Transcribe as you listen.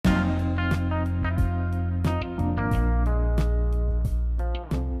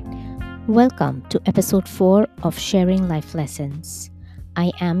Welcome to episode 4 of Sharing Life Lessons.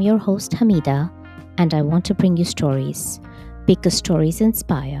 I am your host Hamida, and I want to bring you stories because stories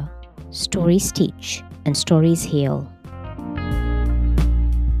inspire, stories teach, and stories heal.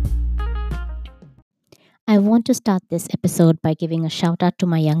 I want to start this episode by giving a shout out to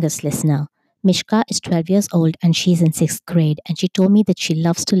my youngest listener. Mishka is 12 years old and she's in 6th grade, and she told me that she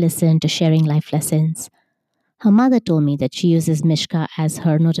loves to listen to Sharing Life Lessons. Her mother told me that she uses Mishka as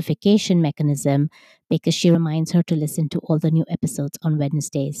her notification mechanism because she reminds her to listen to all the new episodes on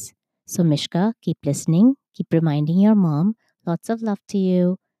Wednesdays. So, Mishka, keep listening, keep reminding your mom. Lots of love to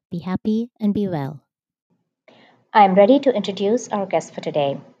you. Be happy and be well. I'm ready to introduce our guest for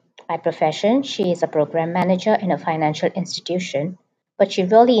today. By profession, she is a program manager in a financial institution, but she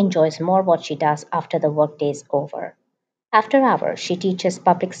really enjoys more what she does after the workday is over. After hours, she teaches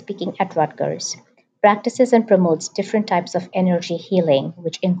public speaking at Rutgers, practices and promotes different types of energy healing,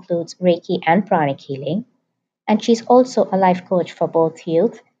 which includes Reiki and pranic healing, and she's also a life coach for both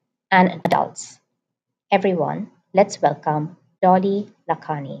youth and adults. Everyone, let's welcome Dolly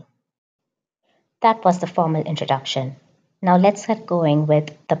Lakhani. That was the formal introduction. Now let's get going with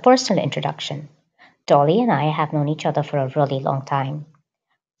the personal introduction. Dolly and I have known each other for a really long time.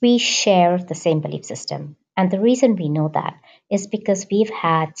 We share the same belief system. And the reason we know that is because we've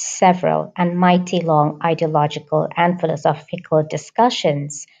had several and mighty long ideological and philosophical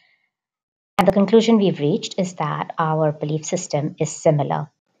discussions. And the conclusion we've reached is that our belief system is similar.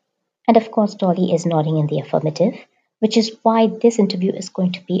 And of course, Dolly is nodding in the affirmative, which is why this interview is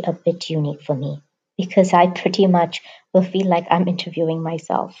going to be a bit unique for me, because I pretty much will feel like I'm interviewing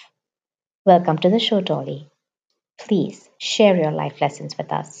myself. Welcome to the show, Dolly. Please share your life lessons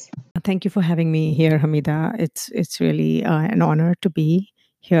with us. Thank you for having me here, Hamida. It's really an honor to be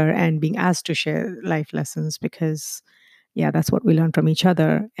here and being asked to share life lessons because, yeah, that's what we learn from each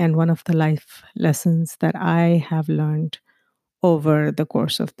other. And one of the life lessons that I have learned over the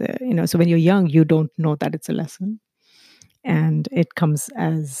course of so when you're young, you don't know that it's a lesson, and it comes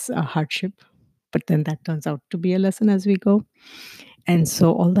as a hardship, but then that turns out to be a lesson as we go. And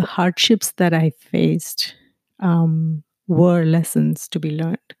so all the hardships that I faced were lessons to be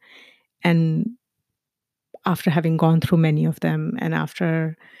learned. And after having gone through many of them and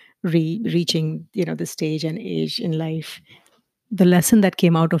after reaching the stage and age in life, the lesson that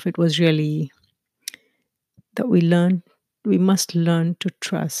came out of it was really that we must learn to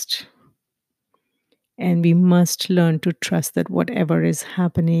trust, and we must learn to trust that whatever is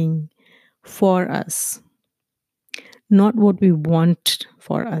happening for us, not what we want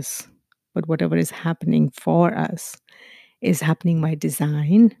for us, but whatever is happening for us is happening by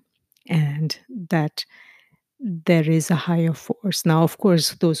design, and that there is a higher force. Now, of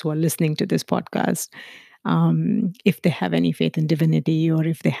course, those who are listening to this podcast, if they have any faith in divinity or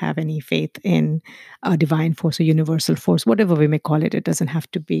if they have any faith in a divine force or universal force, whatever we may call it, it doesn't have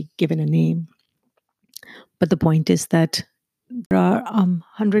to be given a name. But the point is that there are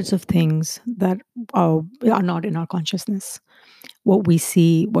hundreds of things that are not in our consciousness. What we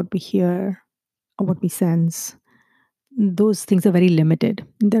see, what we hear, or what we sense, those things are very limited.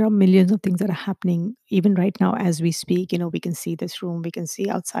 There are millions of things that are happening even right now as we speak. We can see this room, we can see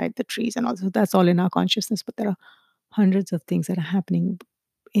outside the trees, and also that's all in our consciousness. But there are hundreds of things that are happening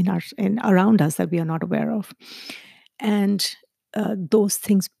in around us that we are not aware of, and those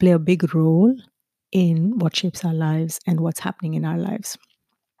things play a big role in what shapes our lives and what's happening in our lives.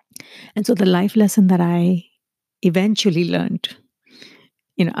 And so the life lesson that I eventually learned,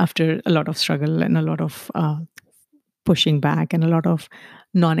 after a lot of struggle and a lot of pushing back and a lot of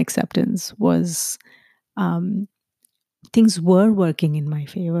non-acceptance, was um, things were working in my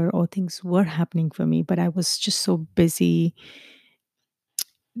favor or things were happening for me, but I was just so busy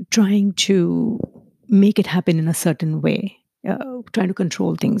trying to make it happen in a certain way, trying to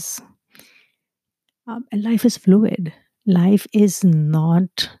control things. And life is fluid. Life is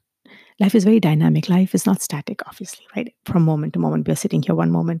not. Life is very dynamic. Life is not static, obviously, right? From moment to moment, we are sitting here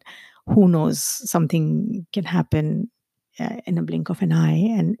one moment. Who knows? Something can happen in a blink of an eye,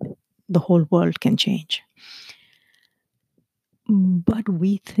 and the whole world can change. But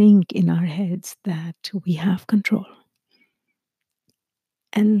we think in our heads that we have control.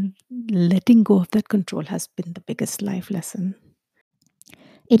 And letting go of that control has been the biggest life lesson.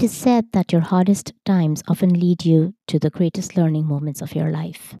 It is said that your hardest times often lead you to the greatest learning moments of your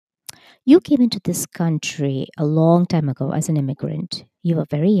life. You came into this country a long time ago as an immigrant. You were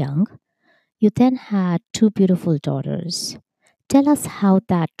very young. You then had two beautiful daughters. Tell us how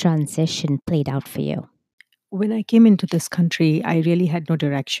that transition played out for you. When I came into this country, I really had no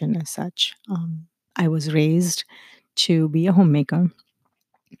direction as such. I was raised to be a homemaker,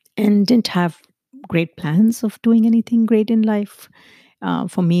 and didn't have great plans of doing anything great in life.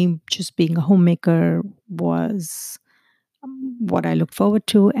 For me, just being a homemaker was what I looked forward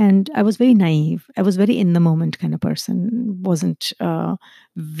to. And I was very naive. I was very in the moment kind of person. Wasn't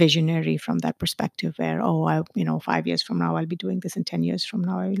visionary from that perspective where, oh, 5 years from now I'll be doing this and 10 years from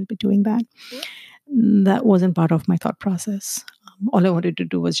now I will be doing that. That wasn't part of my thought process. All I wanted to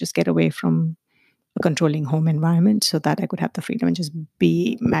do was just get away from a controlling home environment so that I could have the freedom and just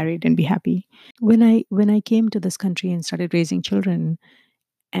be married and be happy. When I came to this country and started raising children,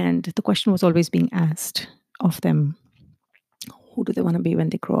 and the question was always being asked of them, who do they want to be when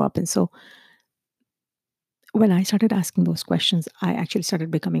they grow up? And so when I started asking those questions, I actually started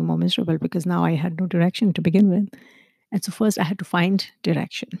becoming more miserable because now I had no direction to begin with. And so first I had to find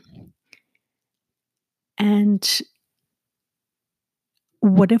direction. And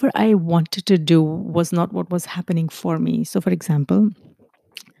whatever I wanted to do was not what was happening for me. So, for example,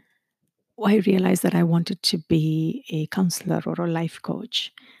 I realized that I wanted to be a counselor or a life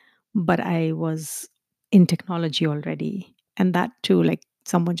coach, but I was in technology already. And that too, like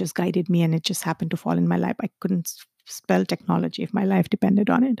someone just guided me and it just happened to fall in my lap. I couldn't spell technology if my life depended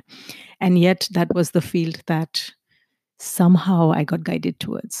on it. And yet, that was the field that somehow I got guided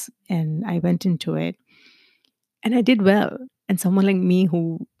towards. And I went into it and I did well. And someone like me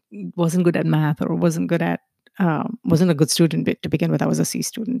who wasn't good at math or wasn't a good student to begin with. I was a C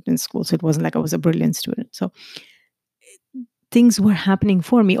student in school, so it wasn't like I was a brilliant student. So things were happening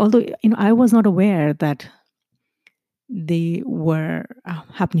for me, although I was not aware that they were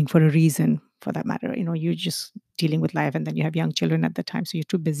happening for a reason. For that matter, you're just dealing with life, and then you have young children at the time, so you're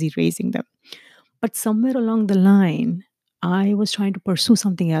too busy raising them. But somewhere along the line, I was trying to pursue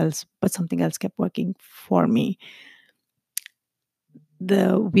something else, but something else kept working for me.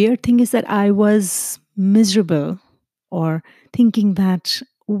 The weird thing is that I was miserable or thinking that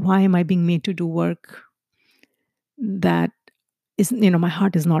why am I being made to do work that is, my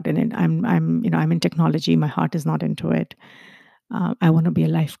heart is not in it. I'm in technology. My heart is not into it. I want to be a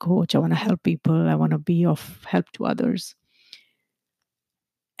life coach. I want to help people. I want to be of help to others.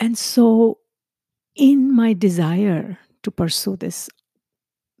 And so in my desire to pursue this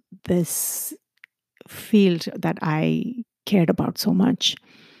field that I cared about so much,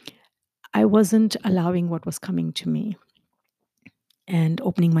 I wasn't allowing what was coming to me and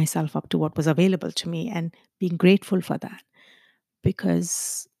opening myself up to what was available to me and being grateful for that,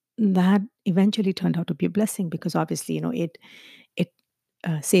 because that eventually turned out to be a blessing, because obviously it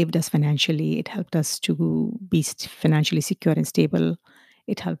saved us financially. It helped us to be financially secure and stable.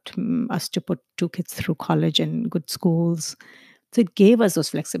 It helped us to put two kids through college and good schools. So it gave us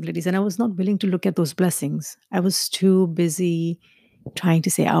those flexibilities, and I was not willing to look at those blessings. I was too busy trying to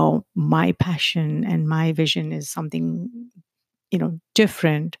say, oh, my passion and my vision is something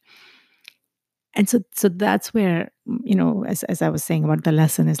different. And so that's where, as I was saying about the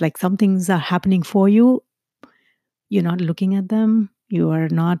lesson, is like some things are happening for you, you're not looking at them, you are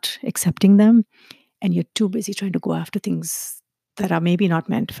not accepting them, and you're too busy trying to go after things that are maybe not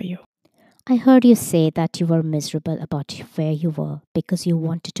meant for you. I heard you say that you were miserable about where you were because you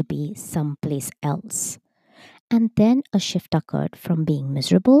wanted to be someplace else. And then a shift occurred from being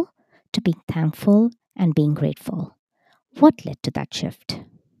miserable to being thankful and being grateful. What led to that shift?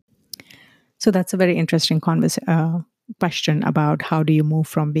 So that's a very interesting question about how do you move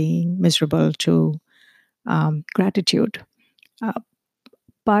from being miserable to gratitude. Uh,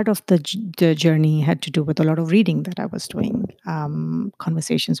 Part of the journey had to do with a lot of reading that I was doing.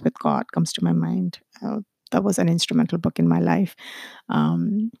 Conversations with God comes to my mind. That was an instrumental book in my life.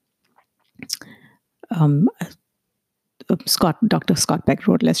 Um, um, Dr. Scott Peck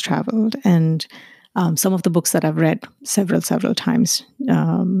wrote Less Traveled, and some of the books that I've read several times.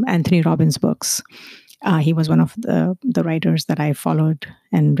 Anthony Robbins' books. He was one of the writers that I followed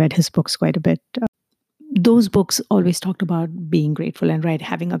and read his books quite a bit. Those books always talked about being grateful and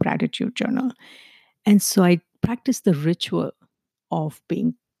having a gratitude journal. And so I practiced the ritual of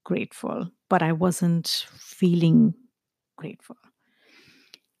being grateful, but I wasn't feeling grateful.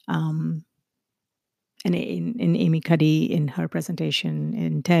 Um, and in Amy Cuddy, in her presentation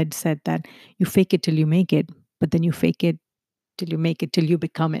in TED, said that you fake it till you make it, but then you fake it till you make it till you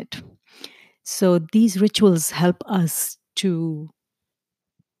become it. So these rituals help us to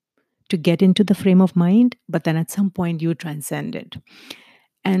get into the frame of mind, but then at some point you transcend it.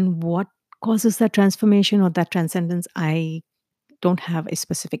 And what causes that transformation or that transcendence? I don't have a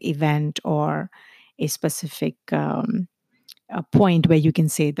specific event or a specific a point where you can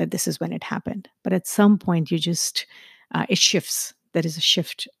say that this is when it happened. But at some point, it shifts. There is a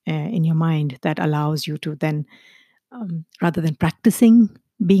shift in your mind that allows you to then, rather than practicing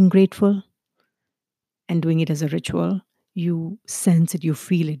being grateful and doing it as a ritual, you sense it, you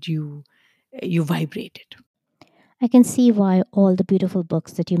feel it, you vibrate it. I can see why all the beautiful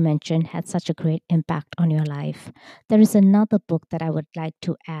books that you mentioned had such a great impact on your life. There is another book that I would like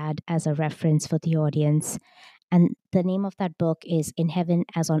to add as a reference for the audience, and the name of that book is In Heaven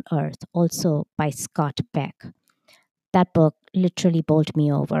as on Earth, also by Scott Peck. That book literally bowled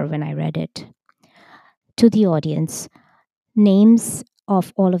me over when I read it. To the audience, names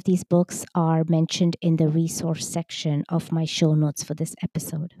of all of these books are mentioned in the resource section of my show notes for this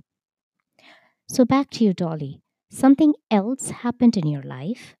episode. So, back to you, Dolly. Something else happened in your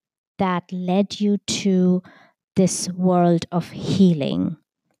life that led you to this world of healing.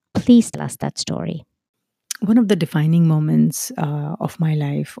 Please tell us that story. One of the defining moments of my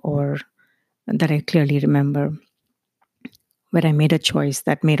life, or that I clearly remember, where I made a choice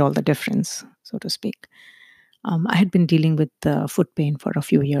that made all the difference, so to speak. I had been dealing with foot pain for a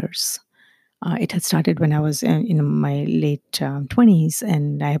few years. It had started when I was in my late 20s,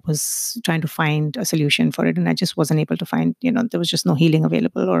 and I was trying to find a solution for it, and I just wasn't able to find, there was just no healing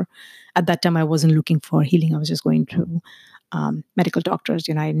available. Or at that time, I wasn't looking for healing. I was just going to medical doctors,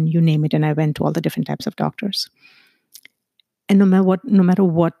 you name it, and I went to all the different types of doctors. And no matter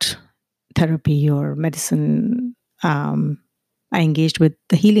what therapy or medicine I engaged with,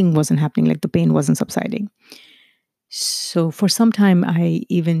 the healing wasn't happening, like the pain wasn't subsiding. So for some time, I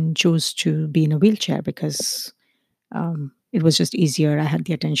even chose to be in a wheelchair because it was just easier. I had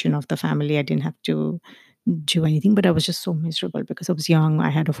the attention of the family. I didn't have to do anything, but I was just so miserable because I was young. I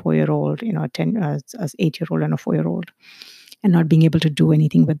had a 4 year old, a 8 year old, and a 4 year old, and not being able to do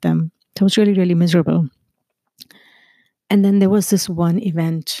anything with them. So I was really, really miserable. And then there was this one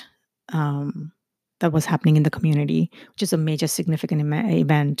event that was happening in the community, which is a major significant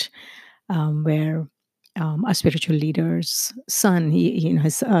event where a spiritual leader's son,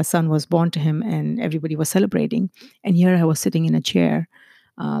 his son was born to him, and everybody was celebrating. And here I was sitting in a chair,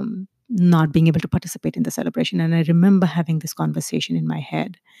 not being able to participate in the celebration. And I remember having this conversation in my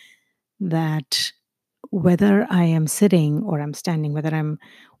head that whether I am sitting or I'm standing, whether I'm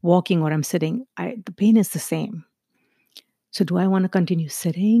walking or I'm sitting, the pain is the same. So do I want to continue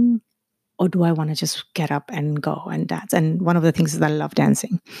sitting, or do I want to just get up and go and dance? And one of the things is I love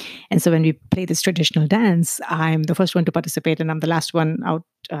dancing. And so when we play this traditional dance, I'm the first one to participate and I'm the last one out.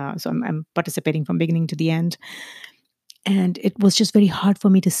 So I'm participating from beginning to the end. And it was just very hard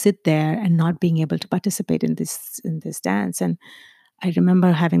for me to sit there and not being able to participate in this dance. And I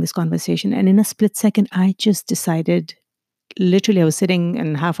remember having this conversation, and in a split second, I just decided. Literally, I was sitting,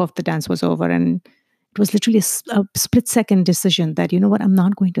 and half of the dance was over, and it was literally a split second decision that, you know what, I'm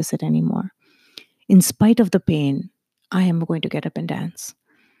not going to sit anymore. In spite of the pain, I am going to get up and dance.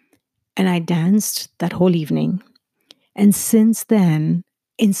 And I danced that whole evening. And since then,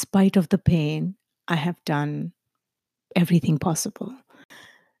 in spite of the pain, I have done everything possible.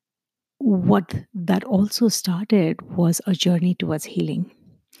 What that also started was a journey towards healing.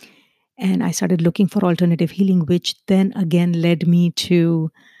 And I started looking for alternative healing, which then again led me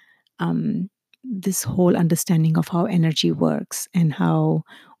to um, this whole understanding of how energy works and how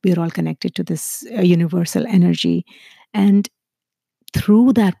we're all connected to this universal energy. And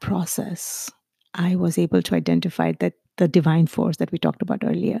through that process, I was able to identify that the divine force that we talked about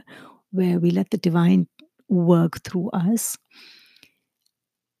earlier, where we let the divine work through us.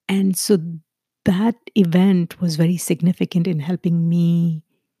 And so that event was very significant in helping me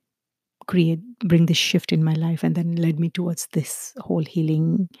bring this shift in my life, and then led me towards this whole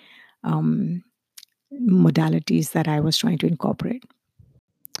healing um, modalities that I was trying to incorporate.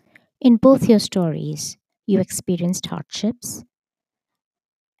 In both your stories, you experienced hardships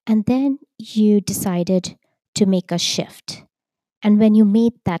and then you decided to make a shift. And when you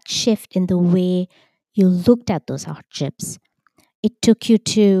made that shift in the way you looked at those hardships, it took you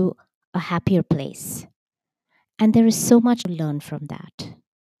to a happier place. And there is so much to learn from that.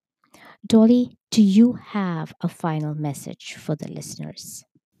 Dolly, do you have a final message for the listeners?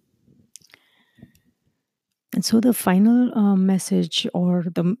 And so the final message, or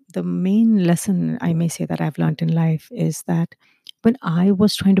the main lesson I may say that I've learned in life, is that when I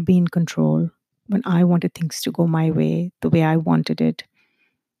was trying to be in control, when I wanted things to go my way, the way I wanted it,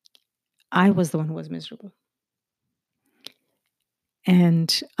 I was the one who was miserable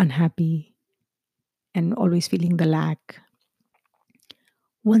and unhappy and always feeling the lack.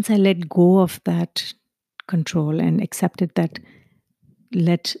 Once I let go of that control and accepted that,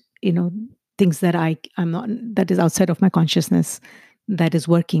 let things that I'm not, that is outside of my consciousness, that is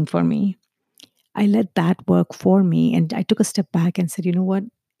working for me, I let that work for me. And I took a step back and said, you know what,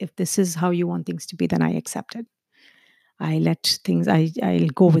 if this is how you want things to be, then I accept it. I let things, I'll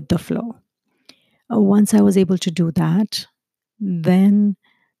go with the flow. Once I was able to do that, then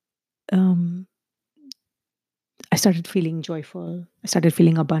um, I started feeling joyful. I started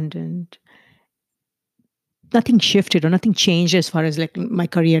feeling abundant. Nothing shifted or nothing changed as far as like my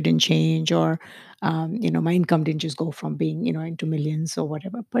career didn't change or my income didn't just go from being into millions or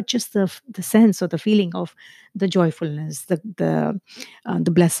whatever, but just the sense or the feeling of the joyfulness, the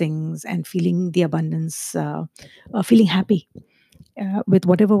blessings, and feeling the abundance, feeling happy with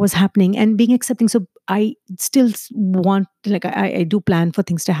whatever was happening and being accepting. So I still want, like, I do plan for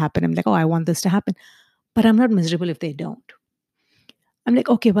things to happen. I'm like, oh, I want this to happen, but I'm not miserable if they don't. I'm like,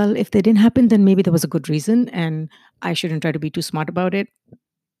 okay, well, if they didn't happen, then maybe there was a good reason, and I shouldn't try to be too smart about it.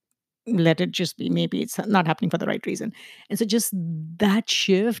 Let it just be. Maybe it's not happening for the right reason. And so, just that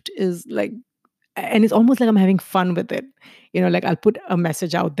shift is like, and it's almost like I'm having fun with it. Like I'll put a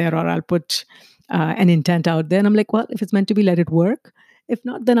message out there or I'll put an intent out there, and I'm like, well, if it's meant to be, let it work. If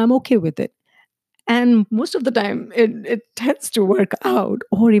not, then I'm okay with it. And most of the time it tends to work out,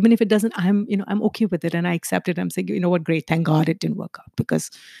 or even if it doesn't, I'm okay with it and I accept it. I'm saying, you know what, great, thank God it didn't work out,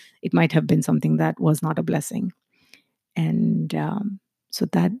 because it might have been something that was not a blessing. And so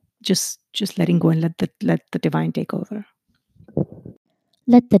that, just letting go and let the divine take over.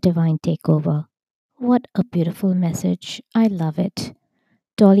 Let the divine take over. What a beautiful message. I love it.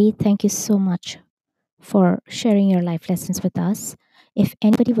 Dolly, thank you so much for sharing your life lessons with us. If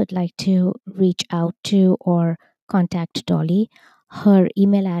anybody would like to reach out to or contact Dolly, her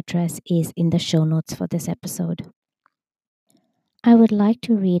email address is in the show notes for this episode. I would like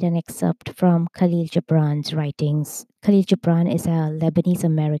to read an excerpt from Khalil Gibran's writings. Khalil Gibran is a Lebanese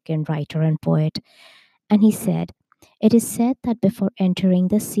American writer and poet, and he said, "It is said that before entering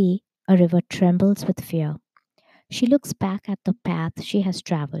the sea, a river trembles with fear. She looks back at the path she has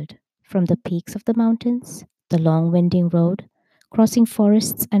traveled, from the peaks of the mountains, the long winding road, crossing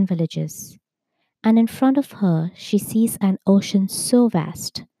forests and villages, and in front of her she sees an ocean so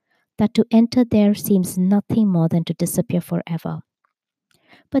vast that to enter there seems nothing more than to disappear forever.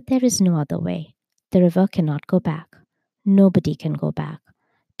 But there is no other way. The river cannot go back. Nobody can go back.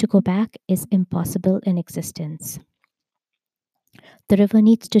 To go back is impossible in existence. The river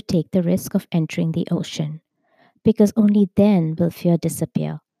needs to take the risk of entering the ocean, because only then will fear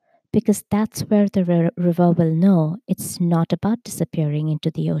disappear. Because that's where the river will know it's not about disappearing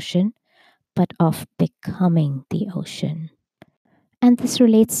into the ocean, but of becoming the ocean." And this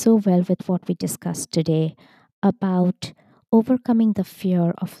relates so well with what we discussed today about overcoming the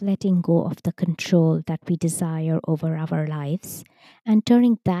fear of letting go of the control that we desire over our lives and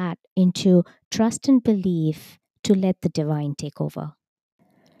turning that into trust and belief to let the divine take over.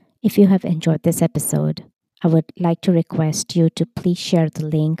 If you have enjoyed this episode, I would like to request you to please share the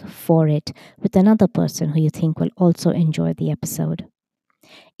link for it with another person who you think will also enjoy the episode.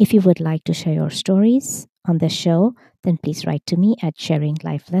 If you would like to share your stories on the show, then please write to me at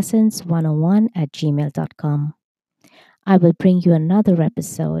sharinglifelessons101@gmail.com. I will bring you another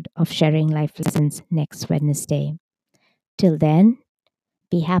episode of Sharing Life Lessons next Wednesday. Till then,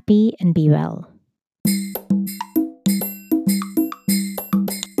 be happy and be well.